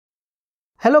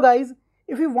Hello guys,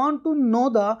 if you want to know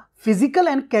the physical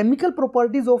and chemical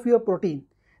properties of your protein,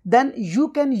 then you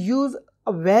can use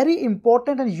a very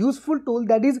important and useful tool,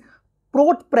 that is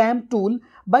Protparam tool.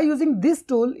 By using this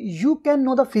tool, you can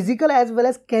know the physical as well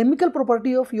as chemical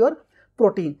property of your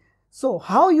protein. So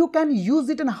how you can use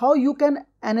it and how you can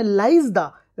analyze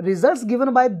the results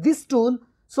given by this tool,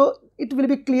 so it will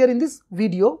be clear in this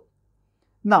video.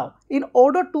 Now, in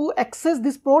order to access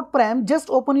this Protparam, just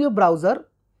open your browser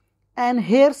and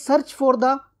here search for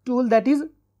the tool, that is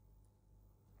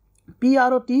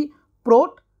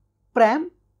Protparam.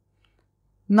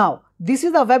 Now, this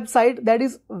is the website, that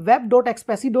is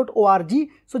web.expressi.org.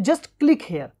 So just click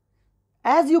here.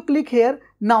 As you click here,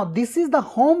 now this is the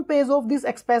home page of this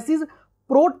Expressi's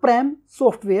Protparam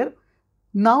software.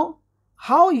 Now,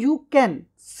 how you can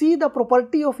see the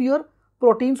property of your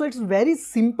protein? So it's very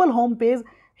simple home page.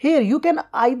 Here you can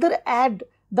either add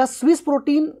the Swiss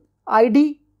protein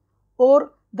ID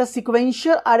or the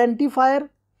sequential identifier,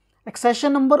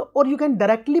 accession number, or you can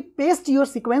directly paste your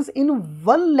sequence in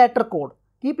one letter code.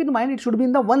 Keep in mind, it should be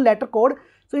in the one letter code.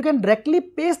 So you can directly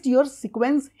paste your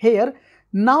sequence here.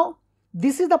 Now,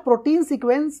 this is the protein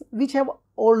sequence which I have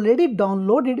already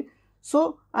downloaded.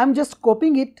 So I'm just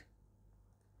copying it,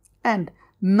 and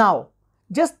now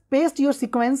just paste your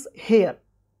sequence here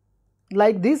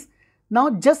like this. Now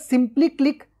just simply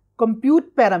click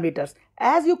compute parameters.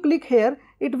 As you click here,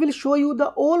 it will show you the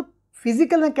all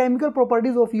physical and chemical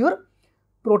properties of your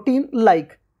protein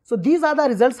like. So these are the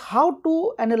results. How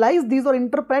to analyze these or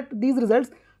interpret these results?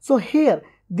 So here,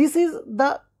 this is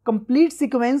the complete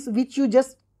sequence which you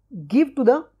just give to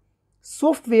the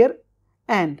software,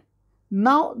 and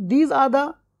now these are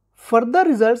the further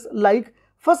results. Like,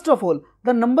 first of all,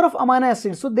 the number of amino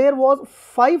acids. So there was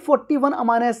 541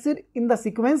 amino acid in the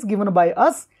sequence given by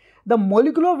us. The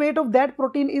molecular weight of that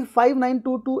protein is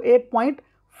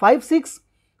 59228.56.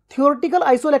 Theoretical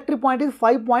isoelectric point is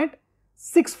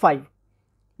 5.65.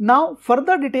 Now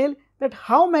further detail, that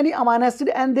how many amino acid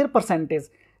and their percentage.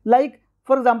 Like,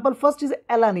 for example, first is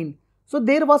alanine. So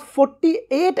there was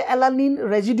 48 alanine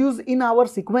residues in our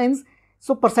sequence.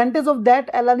 So percentage of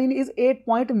that alanine is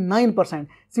 8.9%.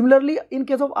 Similarly, in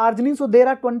case of arginine, so there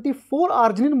are 24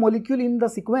 arginine molecule in the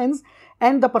sequence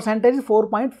and the percentage is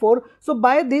 4.4. So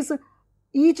by this,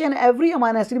 each and every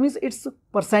amino acid means its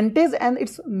percentage and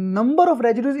its number of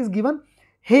residues is given.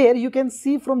 Here you can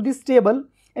see from this table,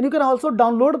 and you can also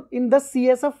download in the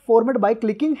CSV format by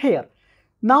clicking here.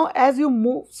 Now as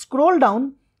you scroll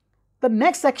down, the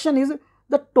next section is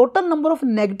the total number of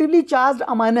negatively charged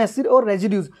amino acid or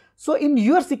residues. So in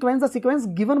your sequence, the sequence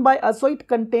given by us, so it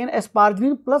contains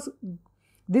asparagine plus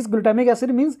this glutamic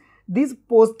acid, means these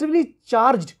positively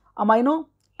charged amino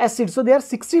acids. So there are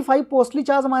 65 positively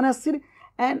charged amino acid,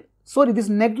 and sorry, this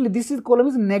column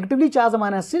is negatively charged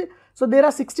amino acid. So there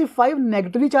are 65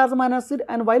 negatively charged amino acid,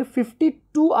 and while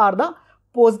 52 are the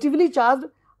positively charged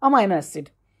amino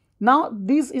acid. Now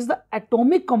this is the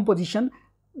atomic composition.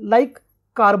 Like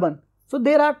carbon, so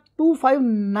there are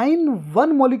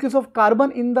 2591 molecules of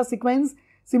carbon in the sequence.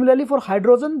 Similarly for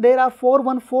hydrogen, there are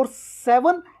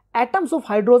 4147 atoms of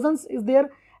hydrogens is there,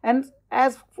 and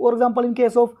as for example in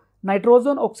case of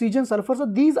nitrogen, oxygen, sulfur, so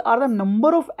these are the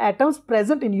number of atoms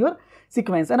present in your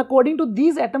sequence, and according to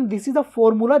these atoms, this is the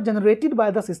formula generated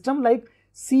by the system, like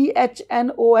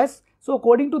CHNOS. So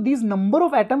according to these number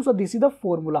of atoms, so this is the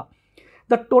formula.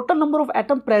 The total number of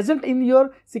atoms present in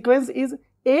your sequence is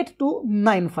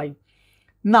 8295.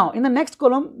 Now in the next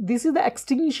column, this is the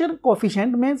extinction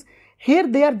coefficient, means here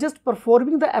they are just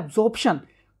performing the absorption,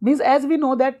 means as we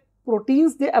know that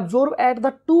proteins, they absorb at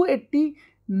the 280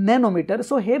 nanometer.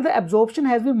 So here the absorption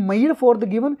has been made for the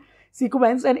given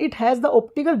sequence, and it has the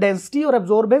optical density or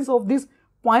absorbance of this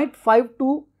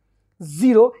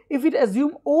 0.520 if it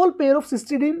assume all pair of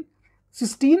cysteine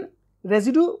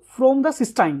residue from the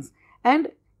cysteines,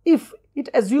 and if it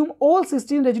assume all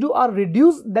cysteine residue are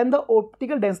reduced, then the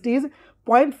optical density is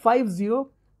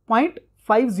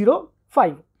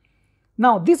 0.505.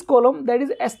 Now this column, that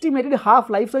is estimated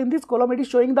half-life. So in this column, it is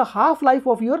showing the half-life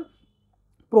of your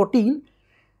protein,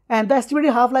 and the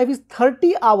estimated half-life is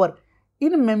 30 hours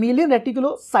in mammalian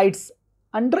reticulocytes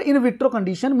under in vitro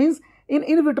condition. Means in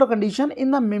vitro condition,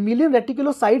 in the mammalian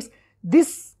reticulocytes,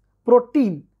 this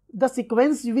protein, the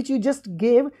sequence which you just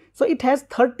gave, so it has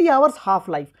 30 hours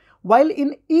half-life. While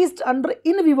in yeast under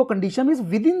in vivo condition, means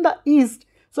within the yeast,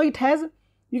 so it has,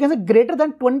 you can say, greater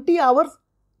than 20 hours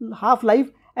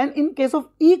half-life, and in case of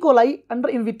E. coli under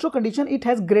in vitro condition, it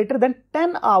has greater than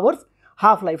 10 hours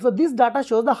half-life. So this data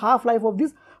shows the half-life of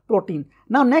this protein.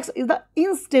 Now next is the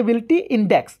instability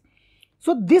index.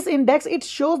 So this index, it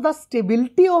shows the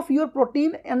stability of your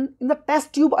protein in the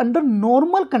test tube under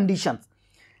normal conditions,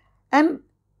 and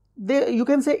you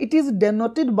can say it is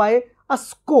denoted by a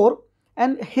score,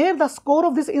 and here the score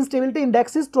of this instability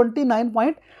index is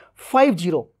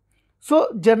 29.50. So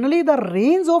generally the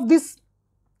range of this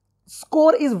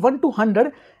score is 1 to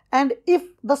 100, and if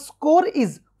the score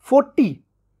is 40,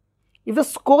 if the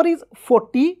score is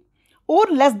 40 or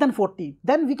less than 40,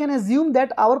 then we can assume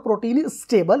that our protein is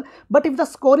stable. But if the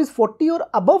score is 40 or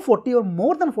above 40 or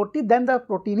more than 40, then the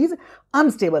protein is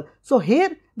unstable. So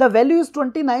here the value is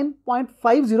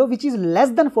 29.50, which is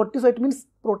less than 40, so it means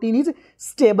protein is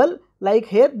stable. Like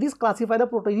here, this classify the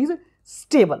protein is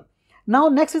stable. Now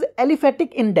next is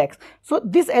aliphatic index. So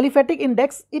this aliphatic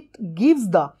index, it gives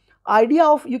the idea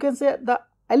of, you can say, the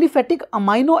aliphatic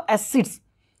amino acids,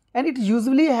 and it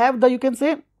usually have the, you can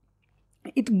say,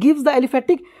 it gives the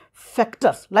aliphatic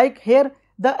factors. Like here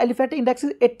the aliphatic index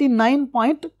is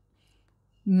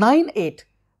 89.98.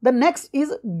 The next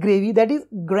is gravy, that is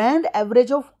grand average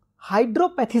of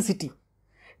hydropathicity.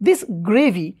 This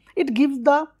gravy, it gives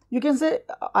the, you can say,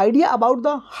 idea about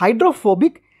the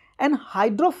hydrophobic and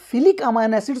hydrophilic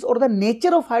amino acids, or the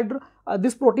nature of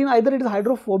this protein, either it is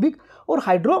hydrophobic or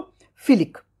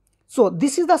hydrophilic. So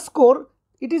this is the score.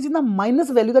 It is in the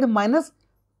minus value, that is minus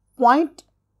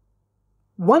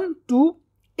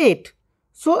 0.128.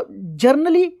 So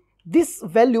generally this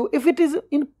value, if it is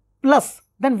in plus,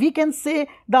 then we can say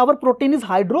that our protein is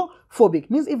hydrophobic.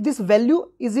 Means if this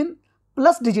value is in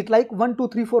plus digit, like 1, 2,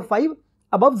 3, 4, 5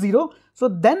 above 0, so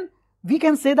then we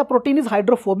can say the protein is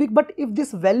hydrophobic. But if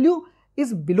this value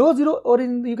is below 0, or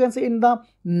in, you can say, in the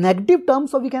negative term,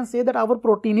 so we can say that our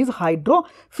protein is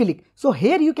hydrophilic. So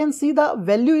here you can see the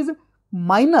value is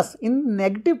minus in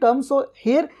negative terms. So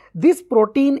here this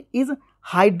protein is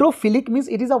hydrophilic, means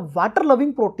it is a water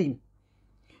loving protein.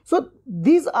 So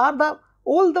these are the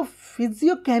all the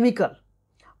physiochemical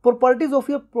properties of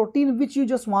your protein which you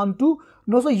just want to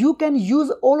know. So you can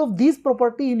use all of these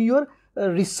property in your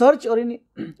research, or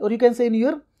you can say in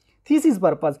your thesis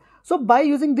purpose. So by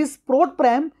using this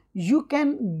Protparam, you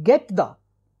can get the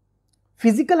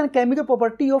physical and chemical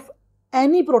property of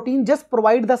any protein. Just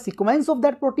provide the sequence of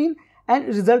that protein and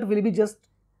result will be just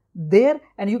there,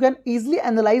 and you can easily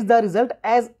analyze the result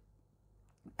as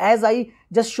I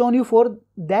just shown you for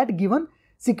that given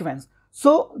sequence.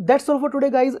 So that's all for today,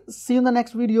 guys. See you in the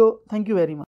next video. Thank you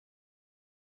very much.